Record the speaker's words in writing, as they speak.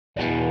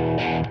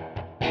Hey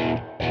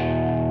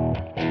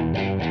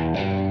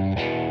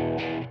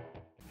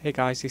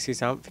guys, this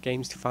is Ant for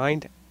Games to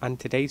Find, and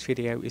today's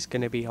video is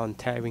going to be on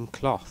tearing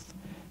cloth.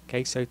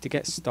 Okay, so to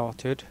get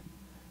started,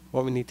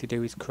 what we need to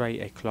do is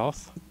create a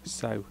cloth.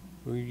 So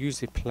we'll use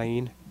the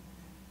plane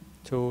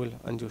tool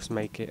and just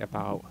make it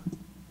about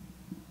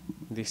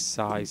this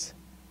size.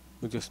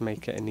 We'll just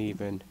make it an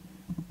even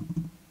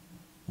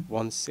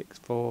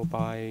 164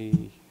 by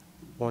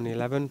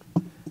 111.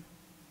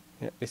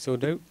 Yeah, this will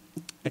do.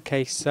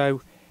 Okay,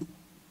 so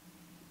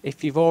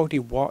if you've already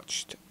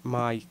watched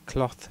my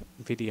cloth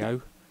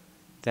video,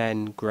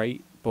 then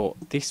great, but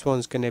this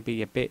one's going to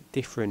be a bit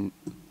different.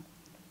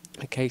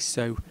 Okay,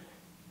 so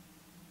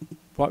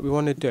what we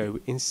want to do,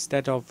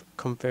 instead of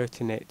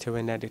converting it to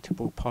an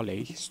editable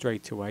poly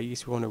straight away,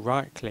 is we want to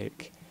right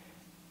click,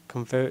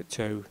 convert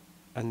to,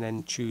 and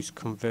then choose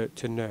convert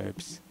to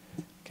NURBS.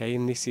 Okay,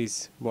 and this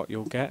is what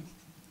you'll get.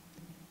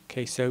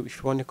 Okay, so if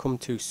you want to come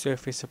to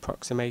surface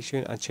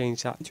approximation and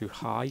change that to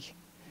high,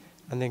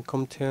 and then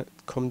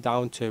come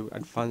down to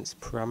advanced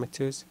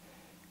parameters,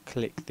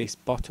 click this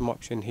bottom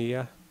option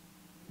here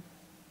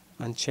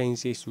and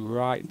change this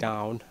right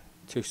down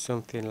to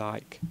something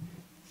like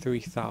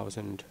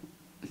 3000,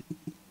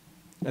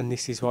 and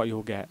this is what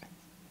you'll get.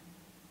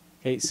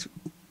 It's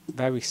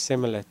very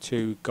similar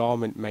to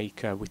Garment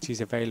Maker, which is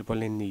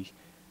available in the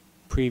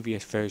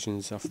previous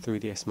versions of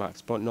 3ds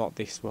Max, but not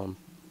this one.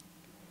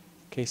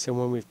 Okay, so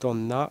when we've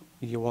done that,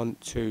 you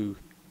want to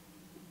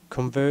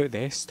convert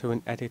this to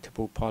an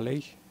editable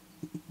poly,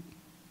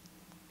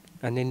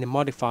 and in the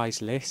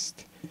modifiers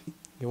list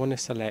you want to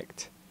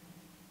select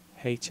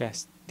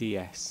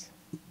HSDS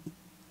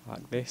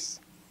like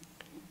this.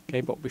 Okay,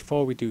 but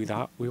before we do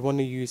that, we want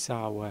to use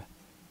our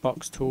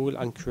box tool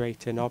and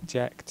create an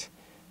object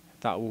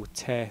that will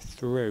tear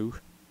through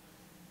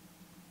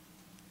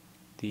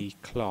the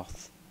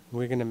cloth.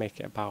 We're going to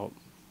make it about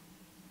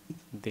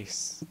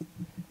this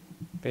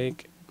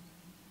big.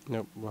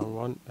 Nope, wrong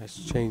one.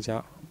 Let's change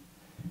that.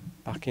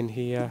 Back in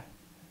here,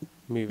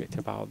 move it to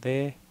about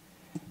there,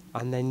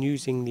 and then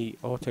using the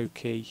auto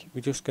key,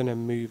 we're just going to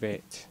move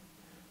it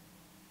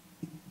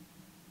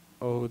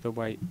all the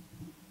way.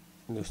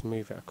 Just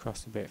move it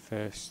across a bit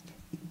first,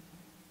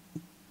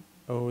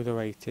 all the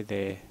way to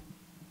there.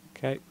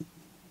 Okay,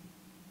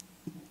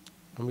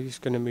 and we're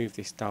just going to move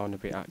this down a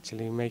bit,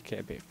 actually make it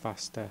a bit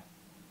faster,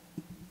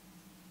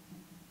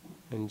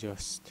 and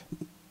just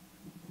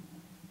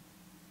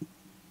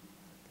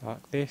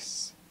like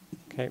this.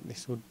 Okay,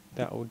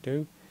 that will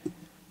do.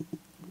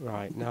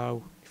 Right,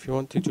 now if you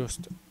want to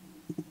just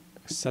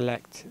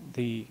select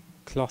the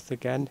cloth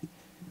again,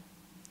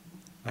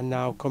 and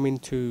now come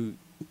into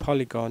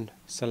polygon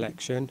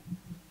selection,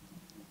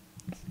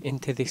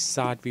 into this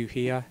side view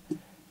here, I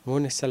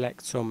want to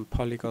select some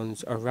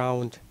polygons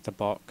around the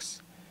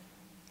box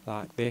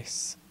like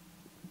this,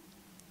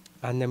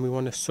 and then we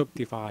want to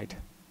subdivide.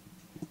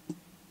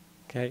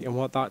 Okay, and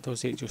what that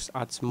does, it just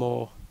adds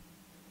more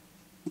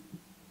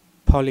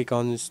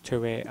polygons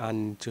to it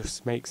and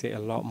just makes it a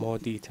lot more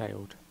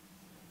detailed.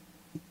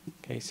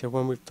 Okay, so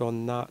when we've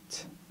done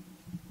that,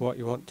 what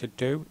you want to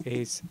do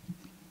is,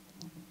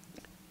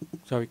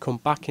 come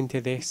back into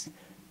this,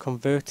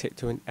 convert it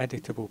to an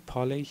editable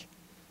poly,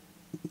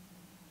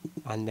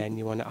 and then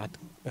you want to add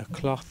a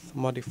cloth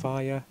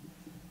modifier,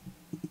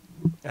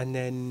 and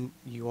then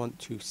you want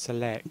to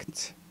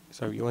select,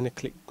 you want to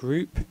click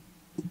group,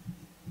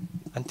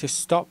 and to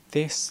stop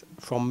this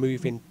from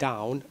moving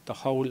down, the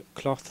whole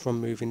cloth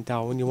from moving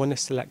down, you want to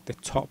select the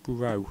top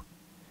row.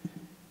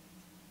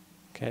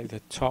 Okay, the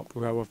top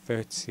row of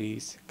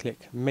vertices,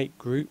 click make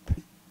group,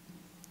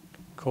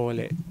 call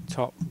it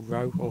top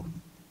row or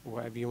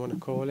whatever you want to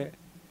call it,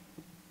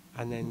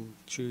 and then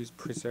choose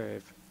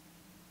preserve.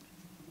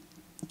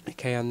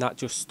 Okay, and that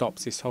just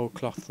stops this whole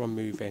cloth from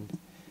moving.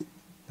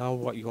 Now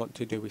what you want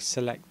to do is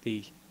select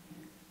the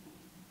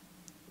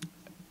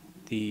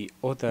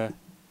other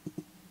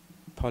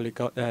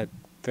polygon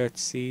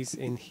vertices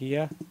in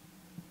here.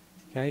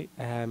 Okay,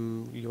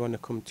 you want to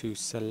come to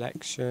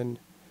selection,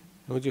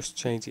 and we'll just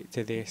change it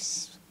to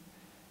this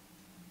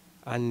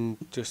and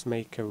just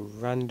make a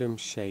random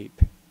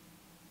shape.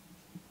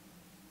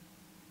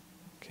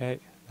 Okay,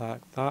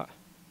 like that.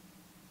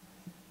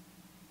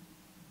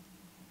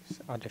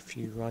 Just add a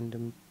few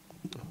random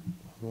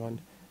add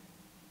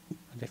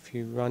a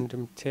few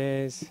random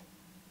tears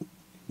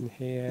in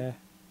here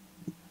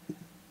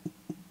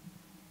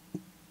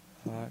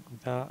like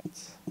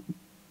that.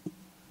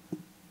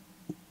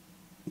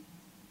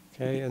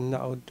 Okay, and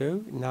that'll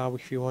do. Now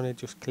if you want to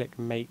just click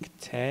make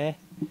tear,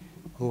 and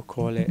we'll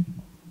call it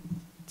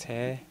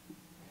tear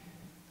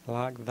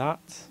like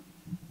that.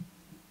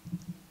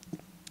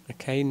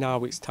 Okay,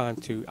 now it's time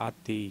to add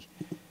the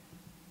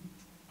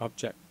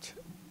object,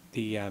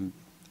 the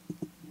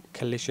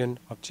collision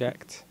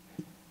object,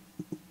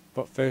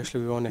 but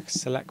firstly we want to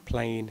select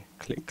plane,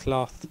 click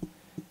cloth,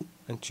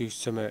 and choose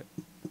something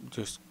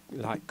just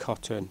like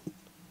cotton.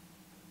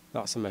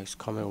 That's the most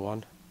common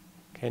one.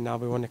 Okay, now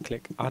we want to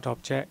click add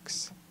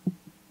objects,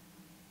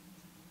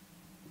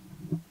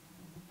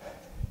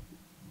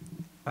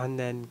 and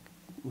then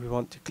we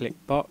want to click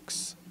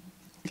box,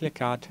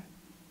 click add,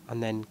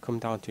 and then come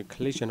down to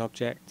collision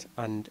object,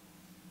 and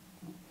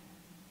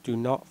do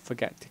not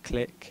forget to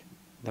click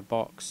the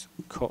box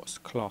cuts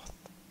cloth.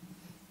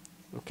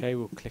 Okay,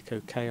 we'll click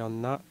OK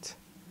on that.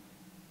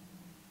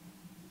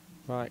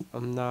 Right,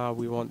 and now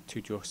we want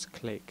to just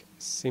click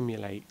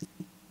simulate,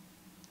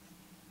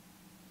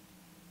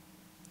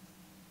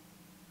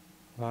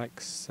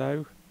 like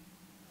so,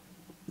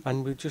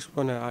 and we just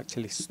want to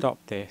actually stop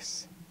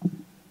this.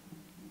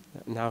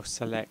 Now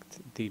select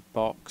the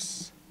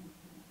box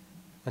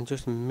and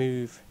just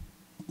move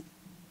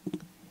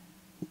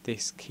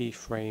this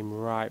keyframe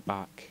right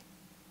back,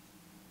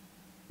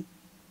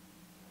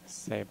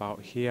 say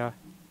about here.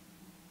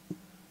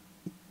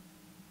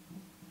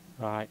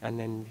 Right, and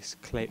then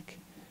just click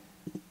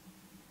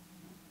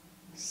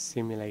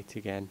simulate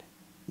again.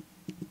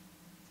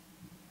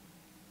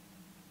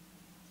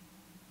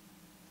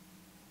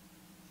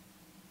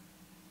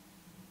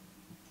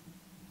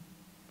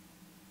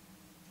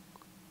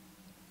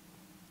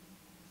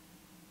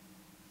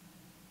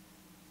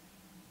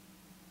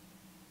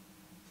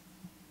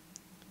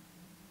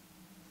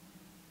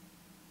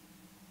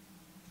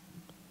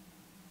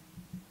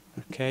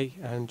 Okay,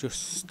 and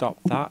just stop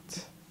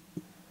that.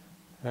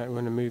 We're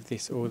going to move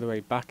this all the way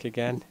back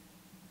again.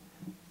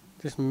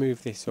 Just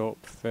move this up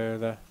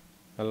further,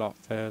 a lot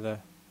further,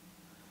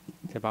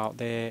 to about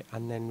there,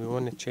 and then we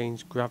want to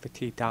change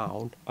gravity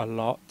down a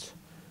lot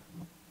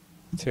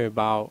to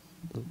about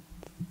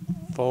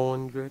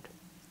 400.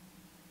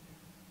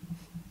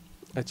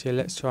 Actually,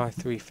 let's try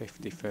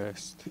 350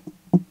 first.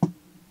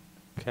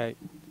 Okay,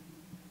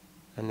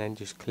 and then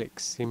just click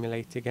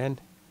simulate again.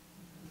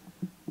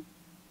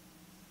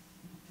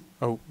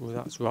 Oh, well,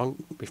 that's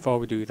wrong. Before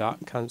we do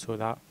that, cancel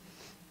that.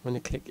 I'm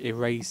going to click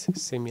erase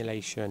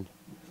simulation.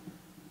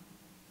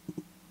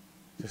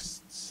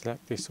 Just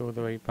select this all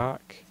the way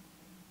back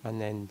and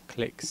then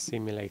click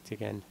simulate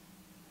again.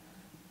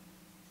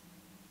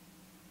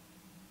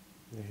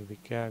 There we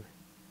go.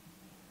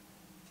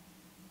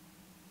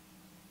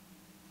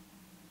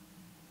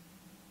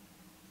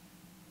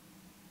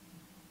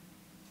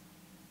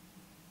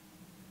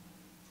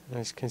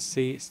 As you can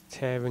see, it's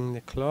tearing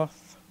the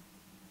cloth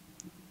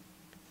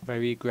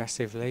very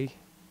aggressively.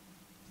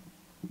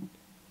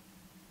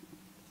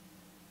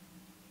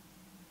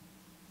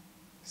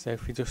 So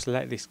if we just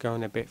let this go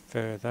on a bit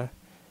further,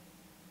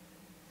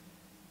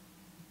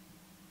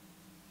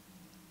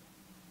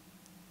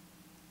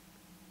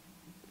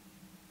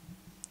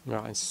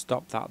 right, and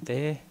stop that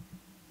there.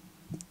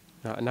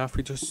 Right, and now if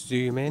we just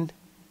zoom in,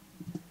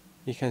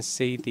 you can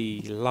see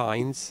the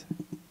lines.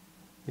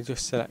 We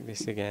just select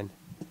this again.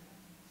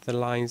 The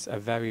lines are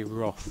very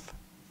rough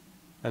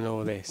and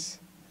all this.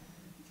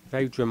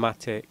 Very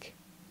dramatic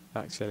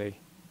actually,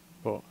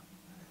 but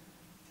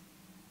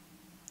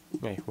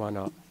hey, why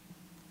not?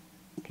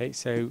 Okay,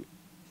 so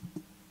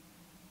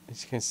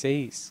as you can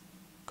see, it's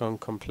gone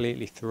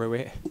completely through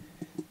it.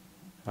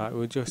 Right,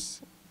 we'll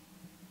just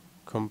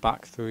come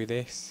back through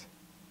this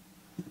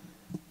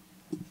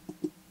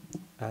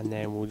and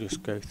then we'll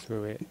just go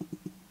through it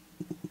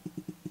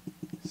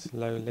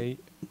slowly.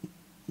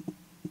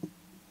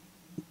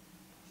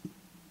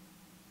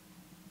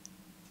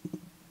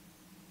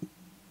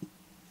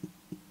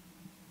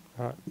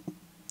 Right,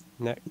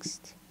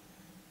 next,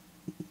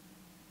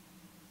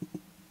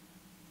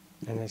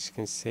 and as you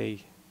can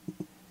see,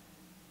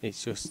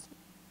 it's just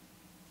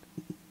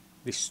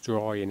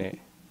destroying it.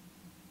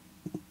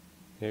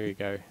 There we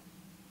go.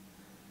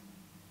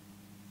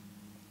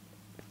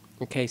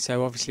 Okay,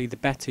 so obviously the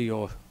better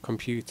your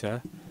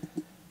computer,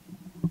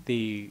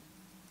 the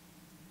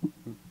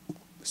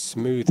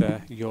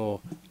smoother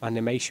your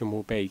animation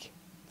will be.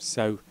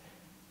 So,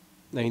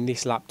 I mean,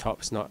 this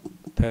laptop's not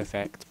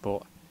perfect,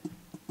 but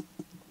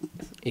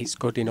it's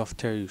good enough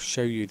to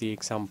show you the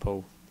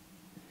example.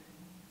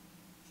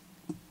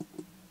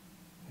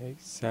 Okay,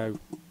 so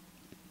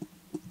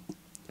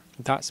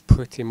that's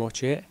pretty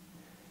much it.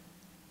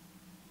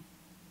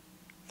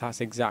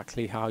 That's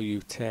exactly how you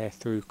tear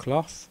through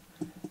cloth.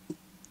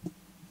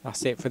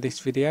 That's it for this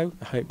video.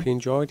 I hope you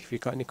enjoyed. If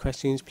you've got any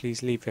questions,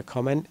 please leave a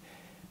comment,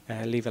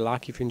 leave a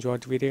like if you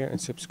enjoyed the video,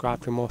 and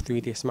subscribe for more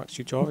 3ds Max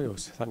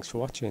tutorials. Thanks for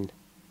watching.